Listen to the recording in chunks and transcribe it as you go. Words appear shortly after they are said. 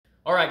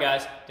Alright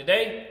guys,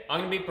 today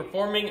I'm going to be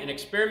performing an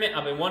experiment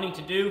I've been wanting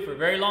to do for a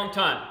very long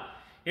time.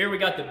 Here we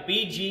got the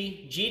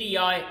BG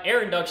GDI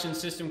air induction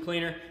system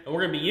cleaner, and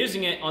we're going to be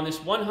using it on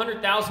this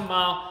 100,000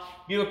 mile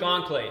Buick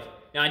Enclave.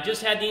 Now I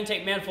just had the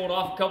intake manifold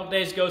off a couple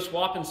days ago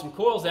swapping some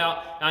coils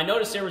out, and I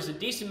noticed there was a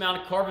decent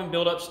amount of carbon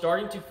buildup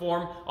starting to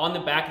form on the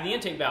back of the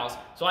intake valves.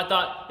 So I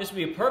thought this would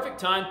be a perfect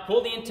time to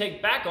pull the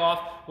intake back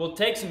off. We'll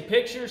take some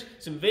pictures,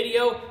 some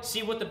video,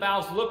 see what the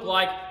valves look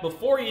like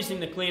before using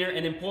the cleaner,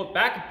 and then pull it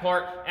back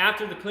apart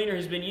after the cleaner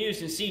has been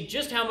used and see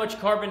just how much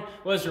carbon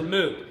was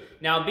removed.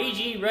 Now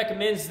BG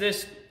recommends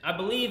this. I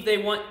believe they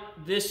want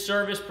this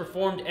service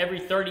performed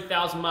every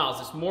 30,000 miles.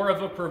 It's more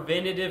of a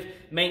preventative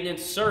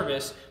maintenance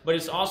service, but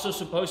it's also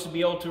supposed to be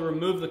able to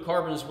remove the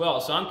carbon as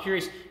well. So I'm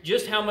curious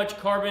just how much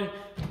carbon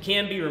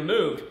can be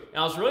removed.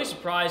 And I was really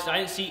surprised. I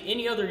didn't see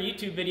any other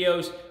YouTube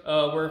videos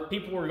where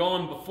people were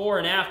going before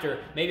and after.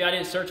 Maybe I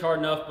didn't search hard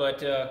enough,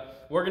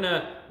 but we're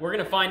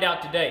gonna find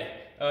out today.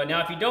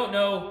 Now, if you don't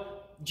know,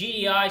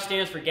 GDI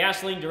stands for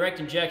gasoline direct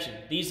injection.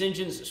 These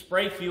engines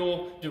spray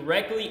fuel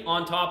directly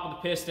on top of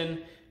the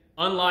piston,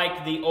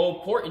 unlike the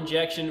old port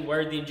injection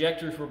where the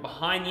injectors were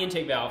behind the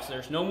intake valves.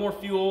 There's no more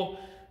fuel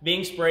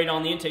being sprayed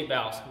on the intake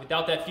valves.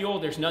 Without that fuel,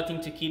 there's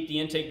nothing to keep the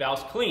intake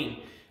valves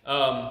clean.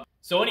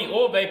 So any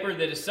oil vapor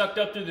that is sucked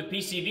up through the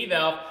PCV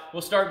valve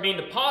will start being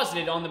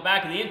deposited on the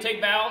back of the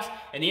intake valves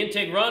and the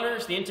intake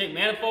runners, the intake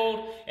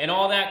manifold, and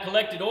all that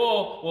collected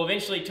oil will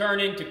eventually turn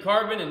into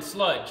carbon and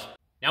sludge.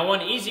 Now,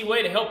 one easy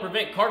way to help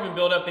prevent carbon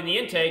buildup in the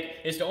intake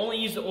is to only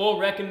use the oil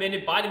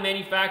recommended by the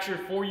manufacturer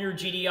for your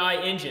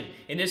GDI engine.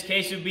 In this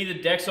case, it would be the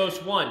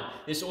Dexos 1.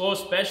 This oil is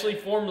specially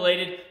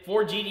formulated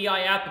for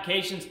GDI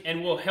applications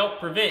and will help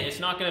prevent. It's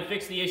not going to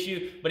fix the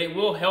issue, but it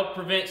will help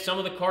prevent some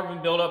of the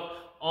carbon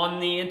buildup on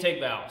the intake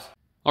valves.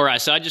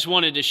 Alright, so I just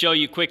wanted to show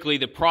you quickly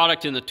the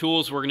product and the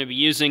tools we're going to be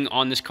using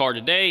on this car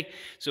today.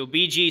 So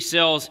BG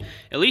sells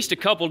at least a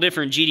couple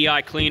different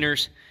GDI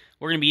cleaners.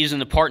 We're going to be using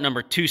the part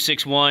number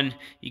 261.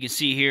 You can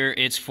see here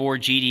it's for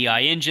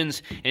GDI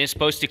engines, and it's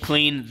supposed to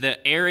clean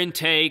the air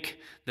intake,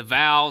 the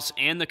valves,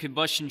 and the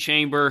combustion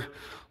chamber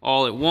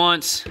all at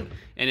once.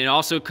 And it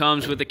also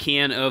comes with a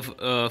can of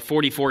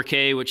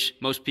 44K, which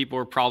most people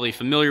are probably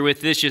familiar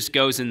with. This just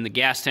goes in the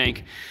gas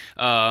tank,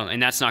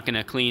 and that's not going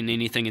to clean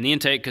anything in the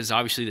intake because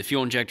obviously the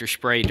fuel injector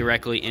spray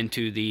directly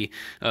into the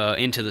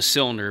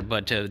cylinder.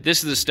 But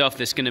this is the stuff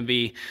that's going to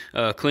be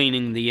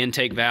cleaning the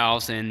intake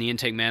valves and the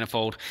intake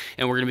manifold.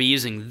 And we're going to be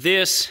using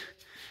this.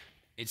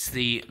 It's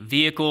the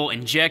vehicle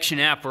injection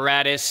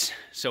apparatus.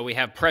 So we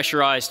have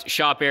pressurized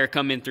shop air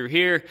coming through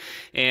here,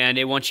 and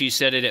it wants you to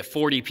set it at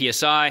 40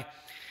 psi.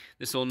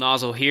 This little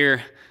nozzle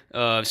here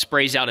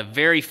sprays out a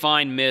very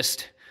fine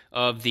mist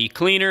of the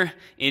cleaner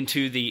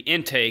into the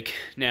intake.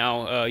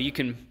 Now,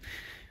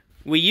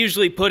 we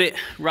usually put it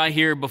right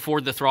here before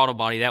the throttle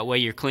body. That way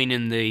you're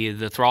cleaning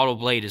the throttle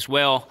blade as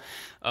well.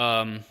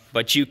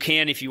 But you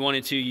can, if you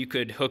wanted to, you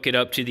could hook it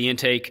up to the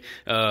intake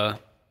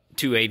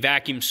to a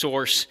vacuum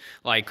source,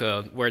 like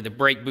where the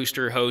brake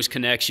booster hose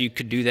connects. You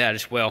could do that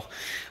as well.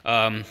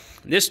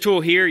 This tool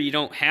here, you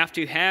don't have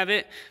to have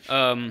it,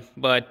 and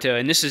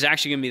this is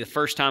actually going to be the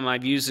first time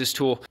I've used this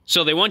tool.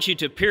 So they want you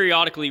to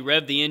periodically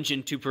rev the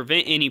engine to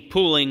prevent any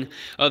pooling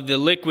of the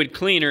liquid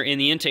cleaner in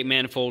the intake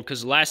manifold,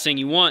 because the last thing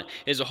you want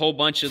is a whole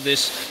bunch of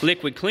this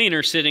liquid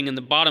cleaner sitting in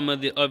the bottom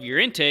of your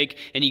intake,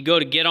 and you go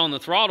to get on the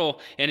throttle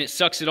and it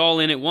sucks it all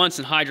in at once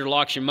and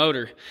hydrolocks your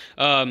motor.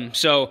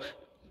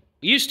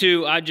 Used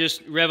to, I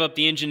just rev up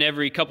the engine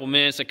every couple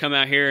minutes. I come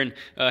out here and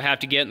have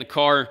to get in the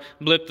car,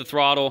 blip the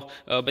throttle.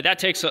 But that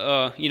takes,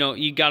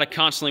 you got to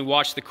constantly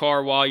watch the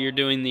car while you're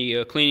doing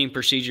the cleaning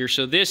procedure.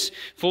 So this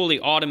fully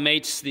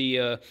automates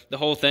the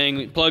whole thing.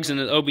 It plugs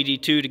into the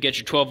OBD2 to get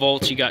your 12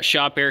 volts. You got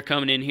shop air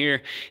coming in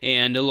here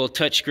and a little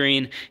touch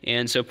screen.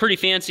 And so pretty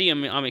fancy.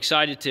 I'm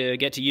excited to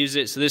get to use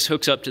it. So this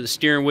hooks up to the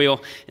steering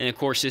wheel. And of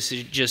course, this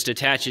just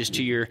attaches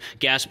to your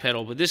gas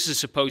pedal. But this is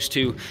supposed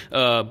to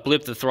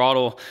blip the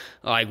throttle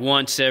like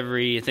once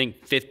every, I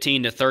think,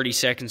 15 to 30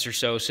 seconds or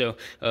so. So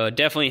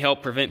definitely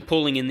help prevent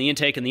pulling in the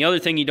intake. And the other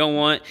thing you don't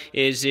want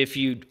is if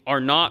you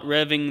are not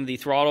revving the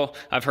throttle.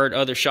 I've heard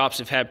other shops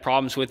have had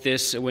problems with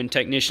this when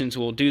technicians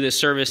will do this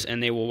service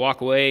and they will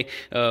walk away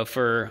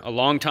for a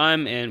long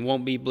time and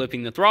won't be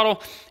blipping the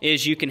throttle,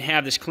 is you can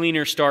have this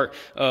cleaner start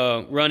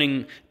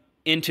running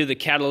into the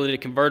catalytic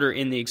converter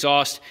in the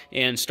exhaust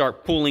and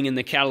start pulling in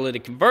the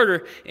catalytic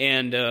converter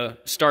and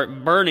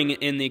start burning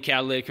in the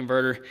catalytic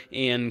converter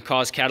and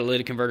cause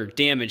catalytic converter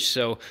damage.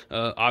 So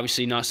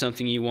obviously not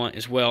something you want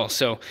as well.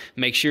 So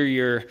make sure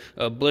you're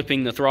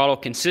blipping the throttle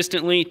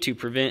consistently to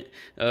prevent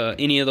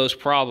any of those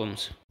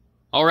problems.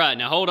 All right,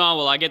 now hold on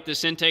while I get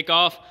this intake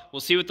off. We'll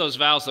see what those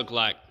valves look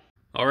like.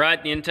 All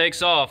right, the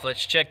intake's off.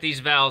 Let's check these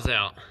valves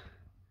out.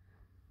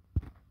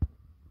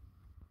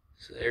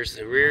 So there's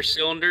the rear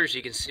cylinders,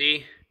 you can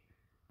see.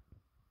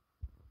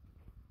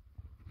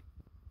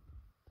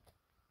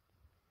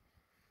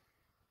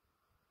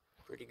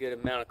 Pretty good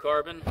amount of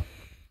carbon.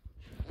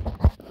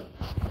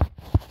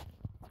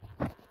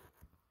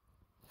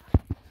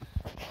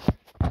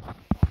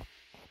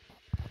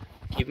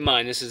 Keep in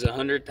mind, this is a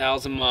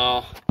 100,000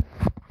 mile,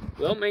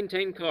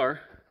 well-maintained car.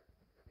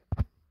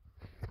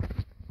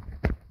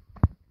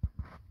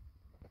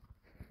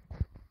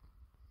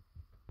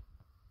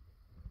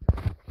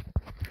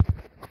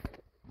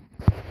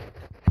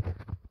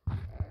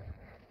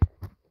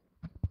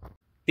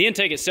 The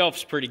intake itself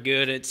is pretty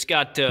good. It's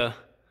got a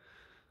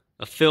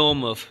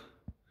film of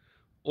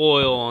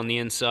oil on the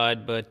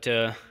inside, but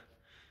there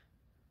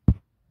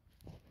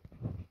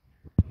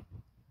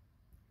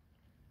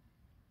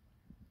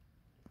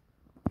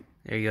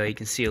you go. You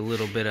can see a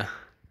little bit of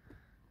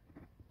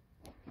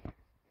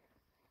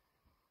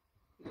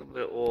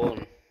oil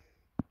and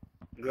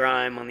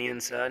grime on the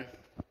inside.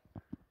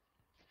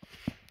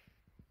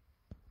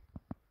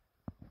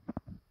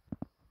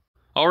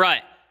 All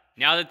right.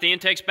 Now that the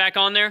intake's back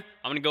on there,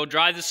 I'm going to go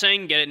dry this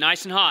thing, get it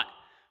nice and hot.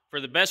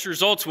 For the best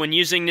results when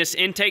using this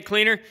intake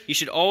cleaner, you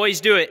should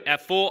always do it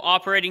at full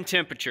operating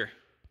temperature.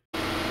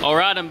 All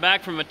right, I'm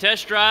back from a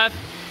test drive.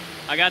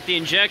 I got the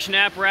injection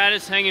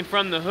apparatus hanging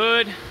from the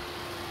hood,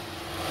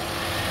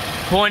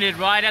 pointed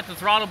right at the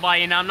throttle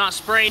body, and I'm not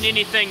spraying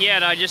anything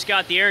yet. I just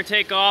got the air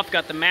intake off,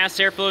 got the mass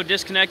airflow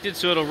disconnected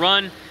so it'll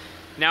run.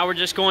 Now we're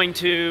just going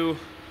to,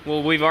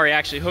 well, we've already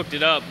actually hooked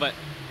it up, but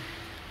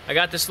I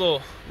got this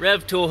little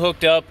rev tool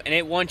hooked up, and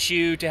it wants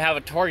you to have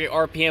a target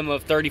RPM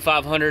of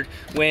 3,500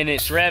 when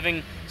it's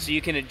revving, so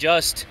you can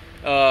adjust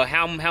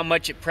how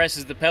much it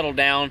presses the pedal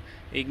down.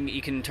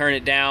 You can turn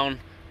it down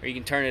or you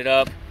can turn it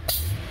up,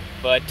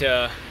 but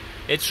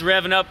it's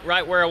revving up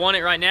right where I want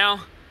it right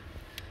now.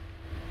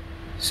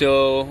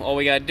 So all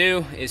we gotta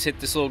do is hit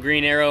this little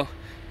green arrow,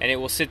 and it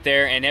will sit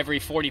there, and every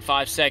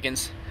 45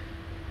 seconds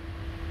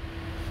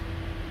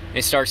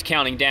it starts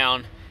counting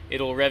down.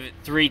 It'll rev it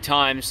 3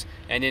 times,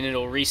 and then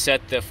it'll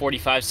reset the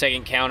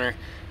 45-second counter.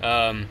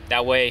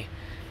 That way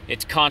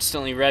it's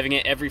constantly revving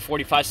it every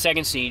 45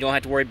 seconds, so you don't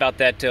have to worry about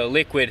that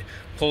liquid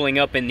pulling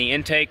up in the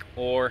intake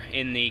or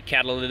in the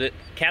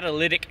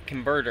catalytic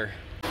converter.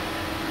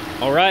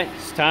 All right,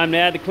 it's time to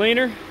add the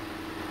cleaner.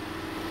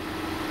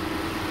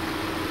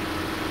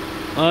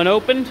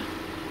 Unopened.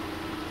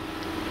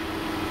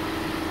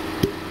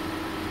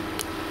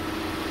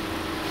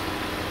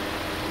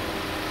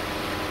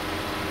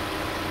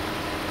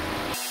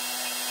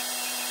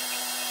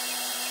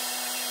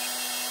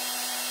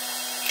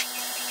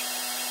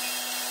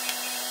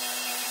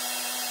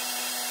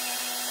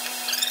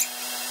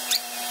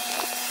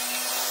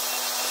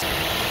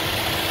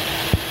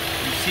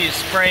 See it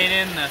sprayed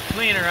in the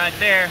cleaner right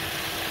there.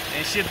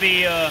 It should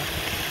be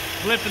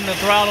flipping the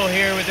throttle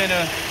here within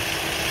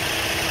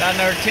about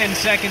another 10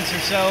 seconds or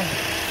so.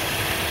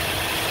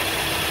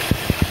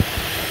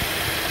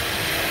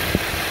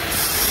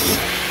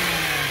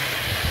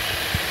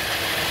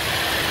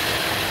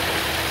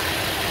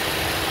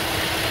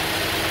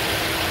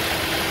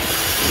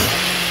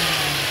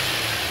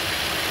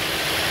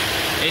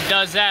 It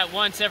does that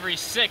once every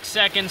 6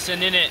 seconds,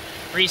 and then it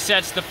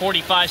resets the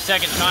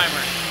 45-second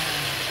timer.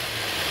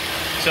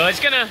 So it's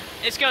gonna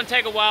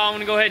take a while. I'm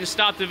gonna go ahead and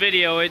stop the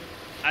video. I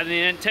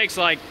mean, it takes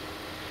like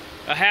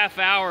a half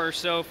hour or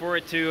so for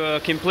it to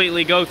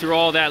completely go through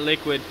all that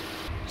liquid.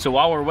 So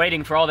while we're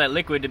waiting for all that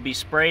liquid to be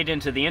sprayed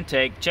into the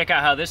intake, check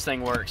out how this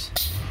thing works.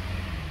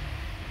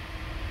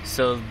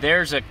 So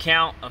there's a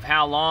count of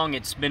how long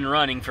it's been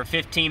running for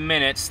 15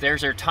 minutes.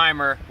 There's our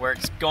timer where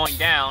it's going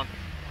down.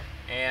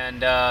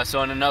 And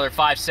so in another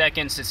 5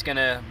 seconds, it's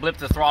gonna blip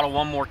the throttle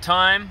one more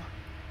time.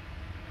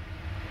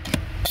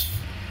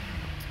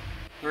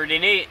 Pretty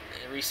neat.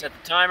 Reset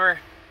the timer.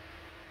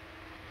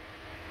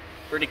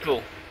 Pretty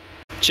cool.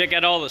 Check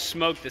out all the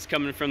smoke that's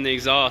coming from the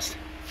exhaust.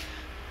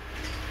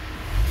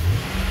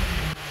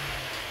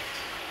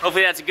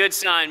 Hopefully that's a good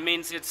sign.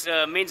 Means it's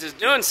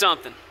doing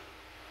something.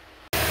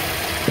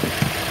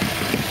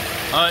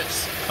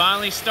 It's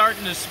finally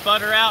starting to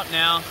sputter out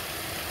now.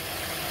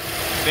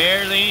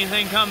 Barely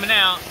anything coming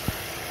out.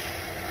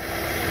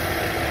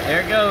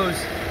 There it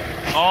goes.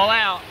 All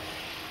out.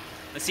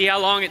 Let's see how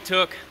long it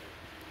took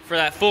for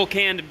that full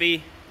can to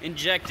be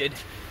injected.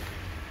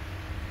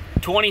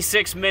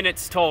 26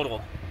 minutes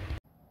total.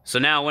 So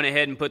now I went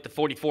ahead and put the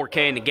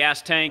 44K in the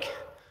gas tank.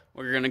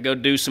 We're gonna go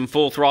do some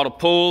full throttle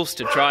pulls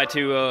to try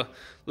to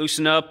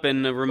loosen up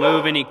and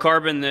remove any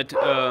carbon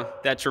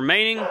that's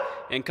remaining,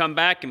 and come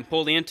back and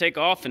pull the intake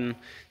off and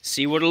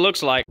see what it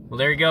looks like. Well,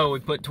 there you go. We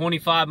put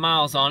 25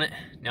 miles on it.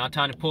 Now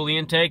time to pull the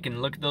intake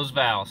and look at those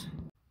valves.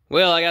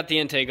 Well, I got the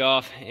intake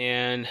off,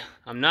 and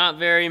I'm not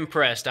very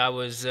impressed. I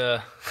was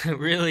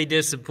really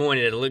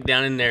disappointed. I looked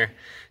down in there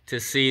to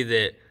see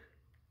that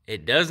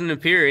it doesn't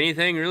appear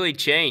anything really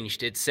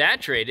changed. It's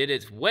saturated,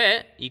 it's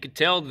wet. You could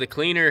tell the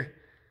cleaner,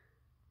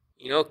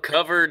 you know,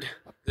 covered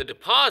the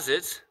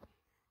deposits,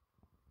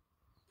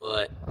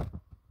 but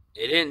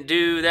it didn't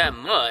do that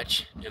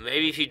much. And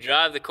maybe if you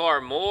drive the car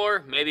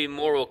more, maybe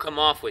more will come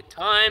off with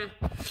time.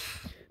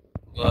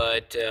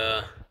 But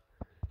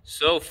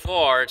so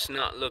far, it's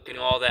not looking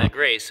all that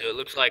great. So it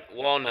looks like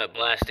Walnut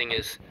Blasting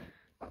is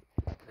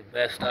the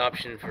best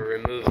option for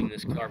removing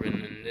this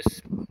carbon. And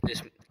this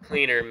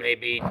cleaner may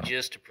be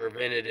just a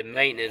preventative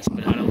maintenance,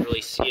 but I don't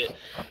really see it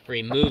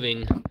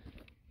removing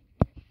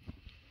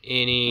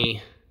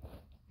any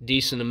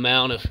decent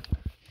amount of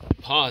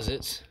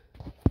deposits.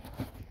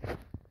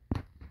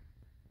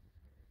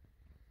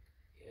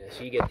 Yeah,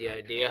 so you get the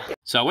idea.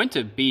 So I went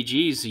to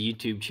BG's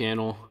YouTube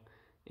channel,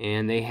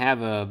 and they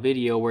have a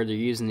video where they're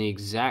using the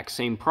exact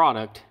same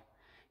product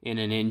in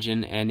an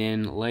engine, and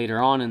then later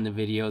on in the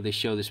video they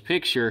show this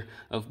picture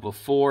of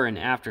before and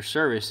after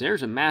service.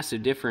 There's a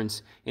massive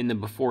difference in the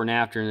before and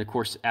after, and of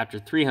course after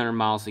 300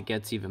 miles it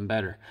gets even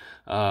better.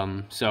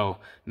 So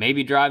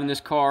maybe driving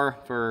this car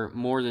for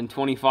more than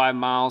 25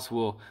 miles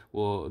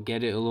will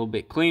get it a little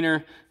bit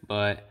cleaner,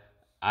 but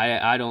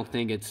I don't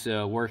think it's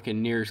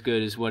working near as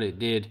good as what it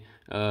did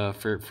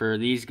for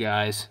these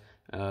guys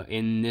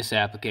in this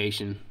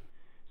application.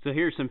 So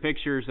here's some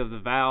pictures of the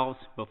valves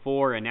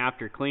before and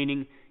after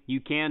cleaning. You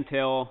can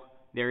tell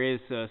there is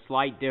a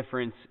slight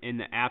difference in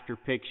the after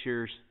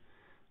pictures.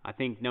 I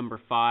think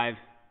number 5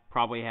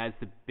 probably has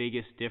the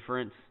biggest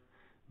difference,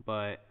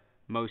 but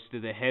most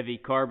of the heavy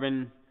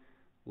carbon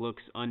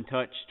looks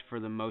untouched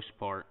for the most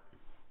part.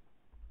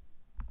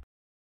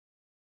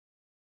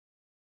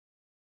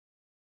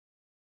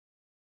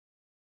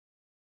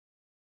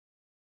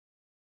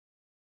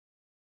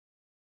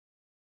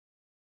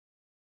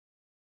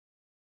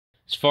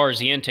 As far as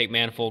the intake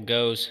manifold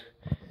goes,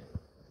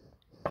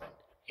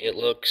 it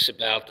looks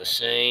about the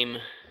same.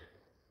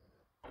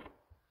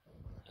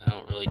 I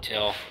don't really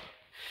tell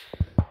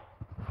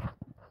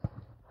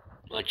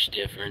much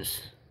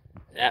difference.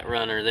 That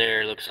runner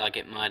there looks like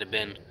it might have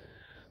been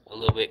a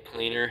little bit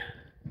cleaner,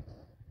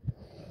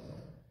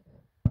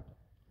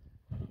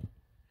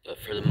 but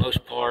for the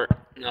most part,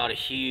 not a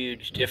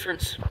huge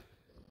difference.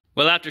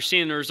 Well, after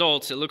seeing the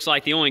results, it looks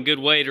like the only good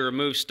way to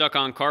remove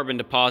stuck-on carbon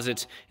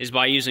deposits is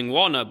by using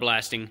walnut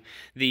blasting.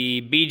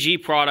 The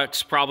BG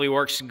products probably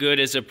works good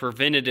as a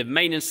preventative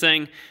maintenance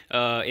thing.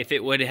 If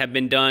it would have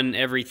been done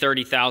every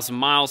 30,000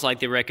 miles like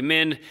they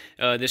recommend,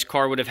 this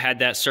car would have had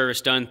that service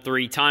done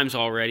 3 times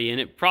already,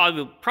 and it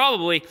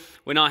probably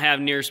would not have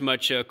near as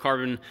much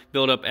carbon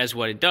buildup as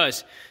what it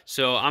does.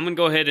 So I'm going to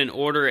go ahead and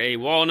order a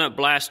walnut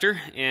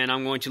blaster, and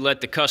I'm going to let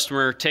the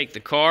customer take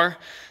the car,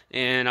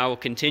 and I will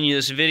continue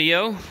this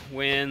video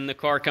when the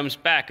car comes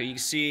back. You can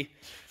see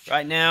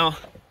right now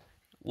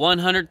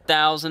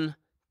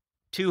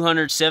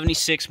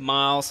 100,276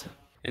 miles,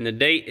 and the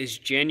date is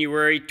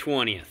January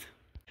 20th.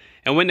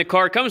 And when the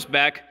car comes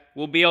back,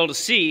 we'll be able to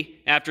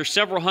see after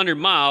several hundred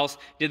miles,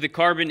 did the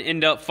carbon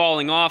end up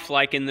falling off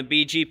like in the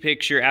BG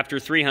picture. After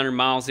 300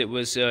 miles it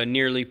was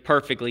nearly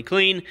perfectly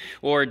clean,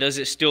 or does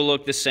it still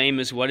look the same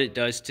as what it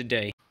does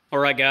today?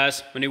 Alright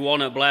guys, my new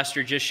walnut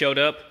blaster just showed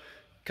up.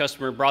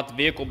 Customer brought the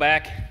vehicle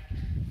back.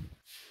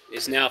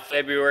 It's now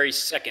February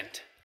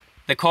 2nd.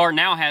 The car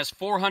now has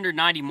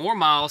 490 more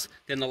miles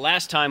than the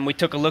last time we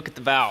took a look at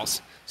the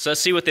valves. So let's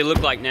see what they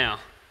look like now.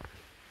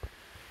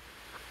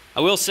 I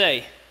will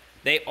say,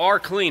 they are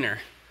cleaner.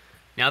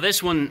 Now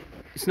this one,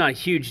 it's not a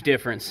huge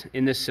difference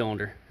in this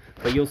cylinder,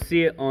 but you'll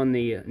see it on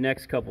the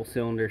next couple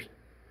cylinders.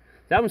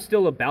 That one's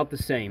still about the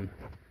same.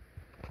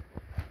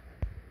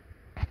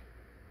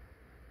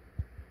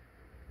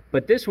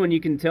 But this one, you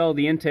can tell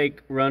the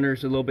intake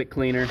runner's a little bit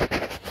cleaner.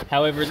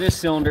 However, this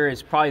cylinder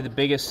is probably the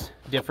biggest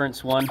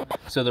difference one.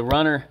 So the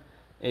runner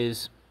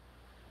is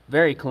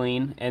very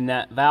clean, and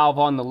that valve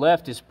on the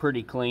left is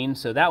pretty clean.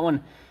 So that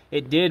one,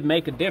 it did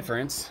make a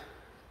difference.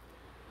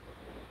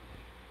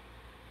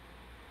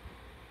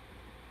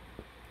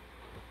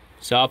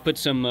 So I'll put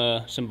some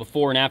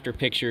before and after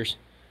pictures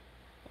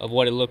of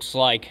what it looks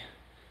like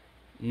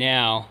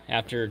now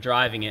after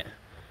driving it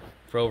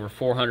for over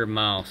 400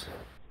 miles.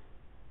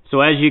 So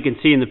as you can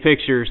see in the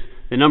pictures,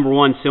 the number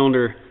 1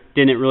 cylinder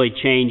didn't really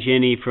change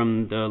any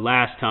from the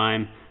last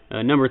time.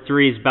 Number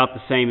 3 is about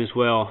the same as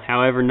well.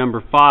 However,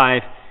 number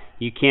 5,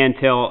 you can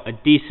tell a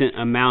decent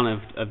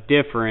amount of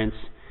difference.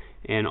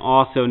 And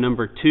also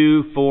number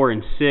 2, 4,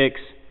 and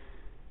 6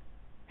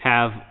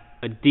 have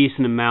a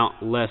decent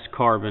amount less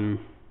carbon.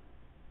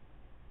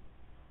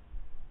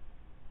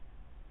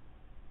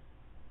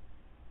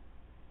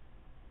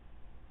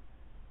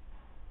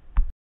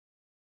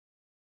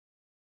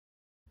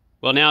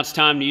 Well, now it's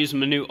time to use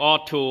my new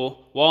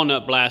All-Tool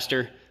walnut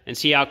blaster and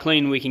see how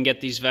clean we can get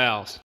these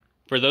valves.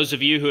 For those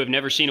of you who have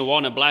never seen a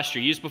walnut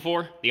blaster used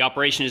before, the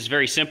operation is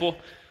very simple.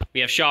 We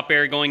have shop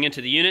air going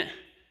into the unit.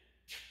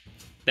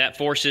 That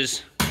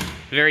forces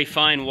very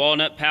fine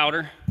walnut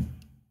powder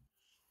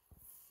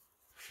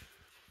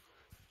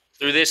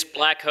through this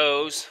black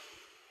hose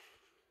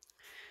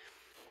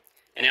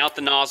and out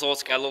the nozzle.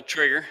 It's got a little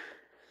trigger.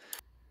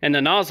 And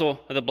the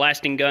nozzle of the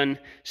blasting gun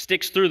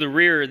sticks through the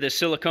rear of the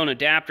silicone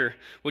adapter,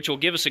 which will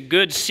give us a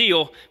good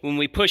seal when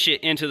we push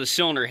it into the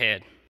cylinder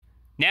head.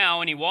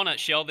 Now, any walnut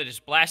shell that is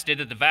blasted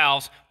at the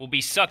valves will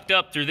be sucked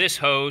up through this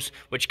hose,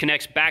 which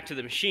connects back to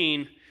the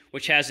machine,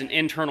 which has an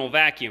internal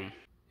vacuum.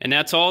 And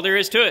that's all there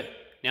is to it.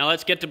 Now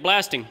let's get to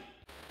blasting.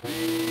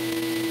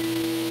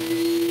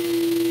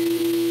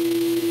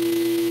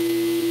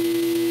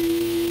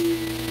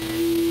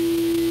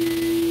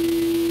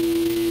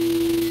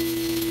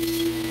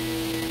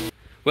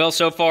 Well,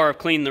 so far I've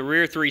cleaned the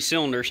rear 3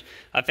 cylinders.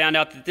 I found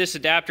out that this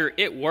adapter,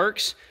 it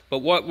works, but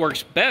what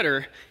works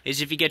better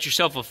is if you get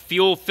yourself a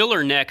fuel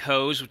filler neck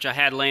hose, which I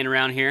had laying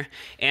around here,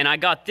 and I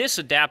got this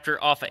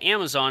adapter off of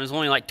Amazon. It's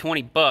only like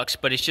 20 bucks,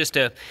 but it's just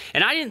and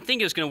I didn't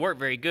think it was going to work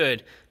very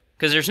good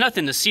because there's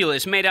nothing to seal it.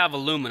 It's made out of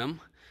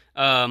aluminum,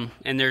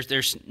 and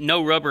there's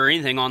no rubber or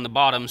anything on the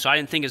bottom, so I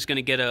didn't think it's going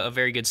to get a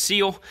very good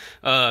seal.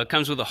 It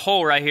comes with a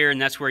hole right here,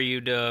 and that's where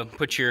you'd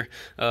put your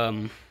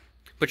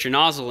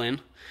nozzle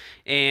in.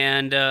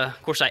 And of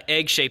course I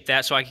egg-shaped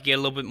that so I could get a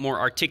little bit more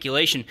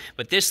articulation,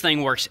 but this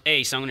thing works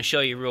ace. I'm going to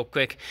show you real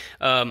quick.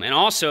 And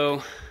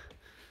also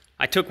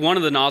I took one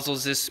of the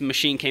nozzles. This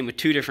machine came with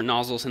 2 different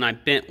nozzles, and I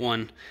bent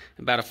one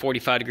about a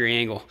 45-degree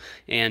angle,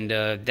 and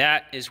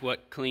that is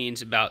what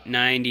cleans about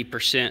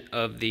 90%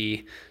 of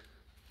the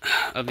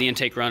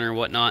intake runner and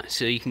whatnot,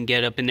 so you can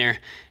get up in there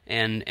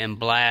and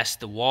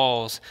blast the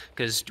walls,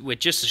 because with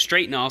just a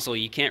straight nozzle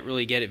you can't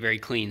really get it very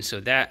clean.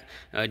 So that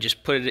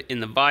just put it in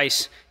the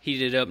vise,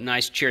 heat it up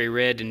nice cherry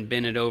red, and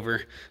bend it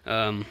over.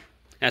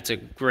 That's a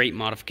great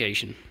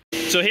modification.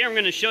 So here I'm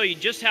going to show you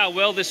just how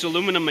well this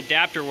aluminum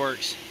adapter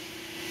works.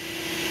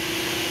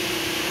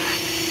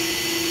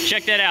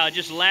 Check that out, it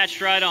just latched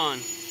right on.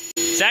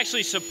 It's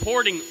actually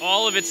supporting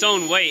all of its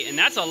own weight, and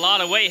that's a lot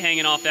of weight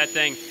hanging off that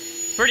thing.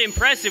 Pretty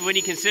impressive when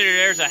you consider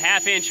there's a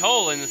 1/2-inch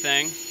hole in the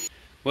thing.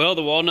 Well,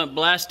 the walnut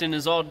blasting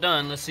is all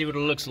done. Let's see what it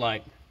looks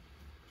like.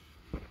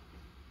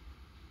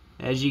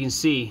 As you can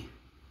see,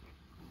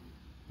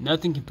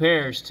 nothing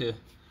compares to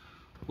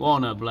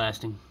walnut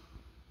blasting.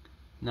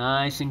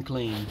 Nice and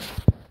clean.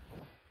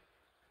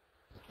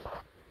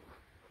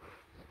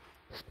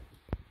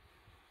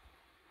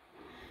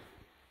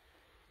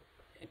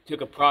 It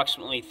took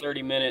approximately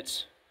 30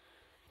 minutes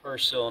per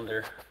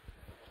cylinder.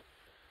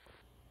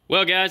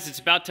 Well guys, it's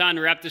about time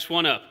to wrap this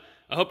one up.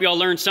 I hope you all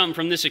learned something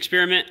from this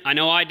experiment. I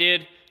know I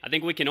did. I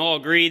think we can all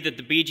agree that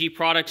the BG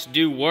products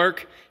do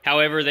work.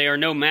 However, they are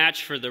no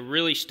match for the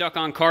really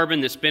stuck-on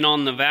carbon that's been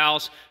on the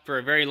valves for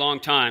a very long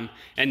time,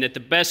 and that the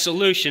best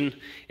solution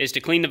is to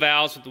clean the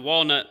valves with the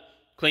walnut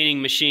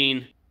cleaning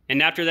machine.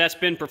 And after that's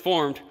been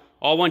performed,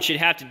 all one should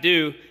have to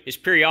do is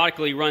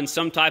periodically run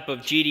some type of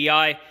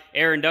GDI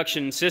air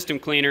induction system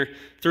cleaner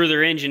through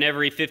their engine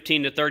every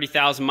 15 to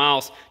 30,000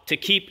 miles to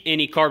keep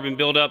any carbon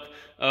buildup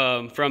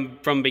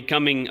from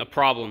becoming a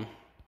problem.